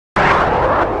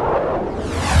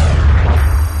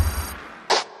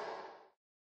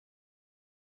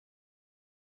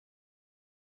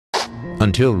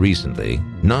Until recently,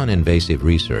 non-invasive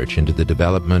research into the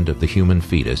development of the human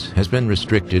fetus has been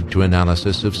restricted to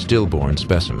analysis of stillborn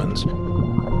specimens,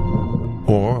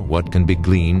 or what can be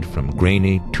gleaned from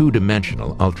grainy,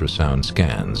 two-dimensional ultrasound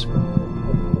scans.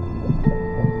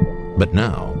 But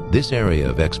now, this area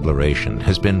of exploration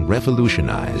has been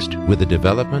revolutionized with the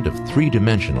development of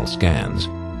three-dimensional scans,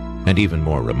 and even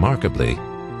more remarkably,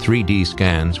 3D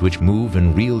scans which move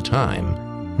in real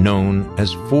time, known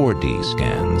as 4D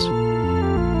scans.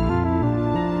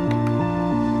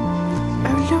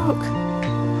 Oh, look.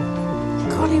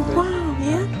 Golly, wow,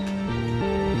 yeah?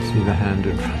 See the hand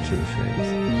in front of the face.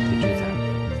 Did you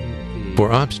that? For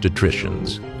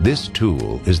obstetricians, this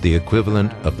tool is the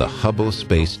equivalent of the Hubble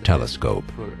Space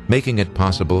Telescope, making it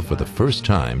possible for the first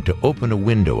time to open a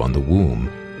window on the womb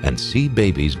and see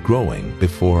babies growing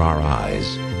before our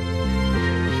eyes.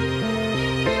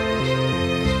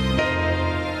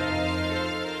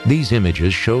 These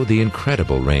images show the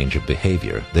incredible range of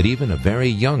behavior that even a very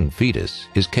young fetus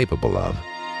is capable of.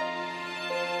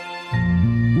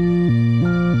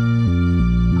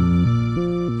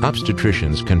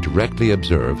 Obstetricians can directly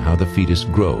observe how the fetus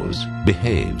grows,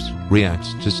 behaves,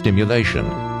 reacts to stimulation,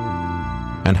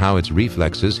 and how its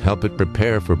reflexes help it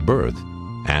prepare for birth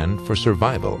and for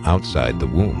survival outside the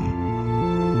womb.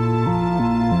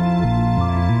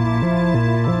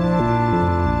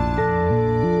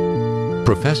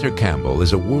 Professor Campbell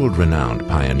is a world-renowned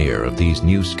pioneer of these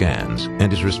new scans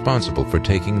and is responsible for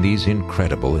taking these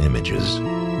incredible images.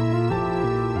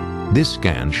 This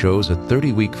scan shows a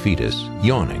 30-week fetus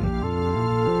yawning,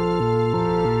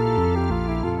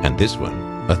 and this one,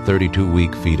 a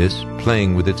 32-week fetus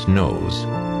playing with its nose.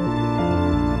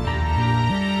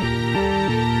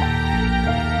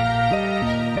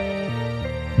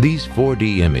 These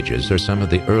 4D images are some of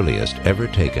the earliest ever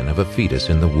taken of a fetus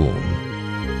in the womb.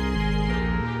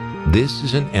 This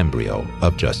is an embryo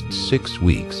of just 6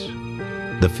 weeks.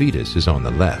 The fetus is on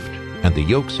the left, and the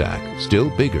yolk sac, still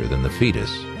bigger than the fetus,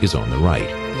 is on the right.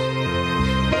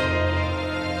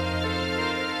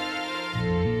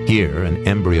 Here, an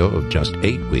embryo of just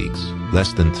 8 weeks,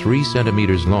 less than 3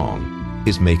 centimeters long,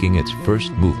 is making its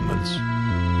first movements.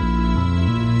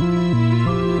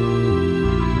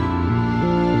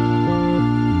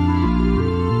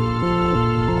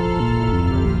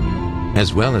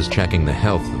 As well as checking the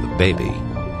health of the baby,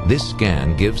 this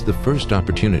scan gives the first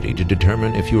opportunity to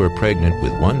determine if you are pregnant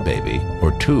with one baby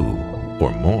or 2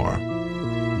 or more.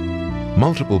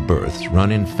 Multiple births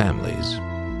run in families.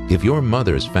 If your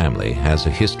mother's family has a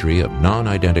history of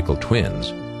non-identical twins,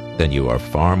 then you are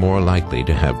far more likely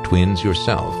to have twins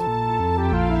yourself.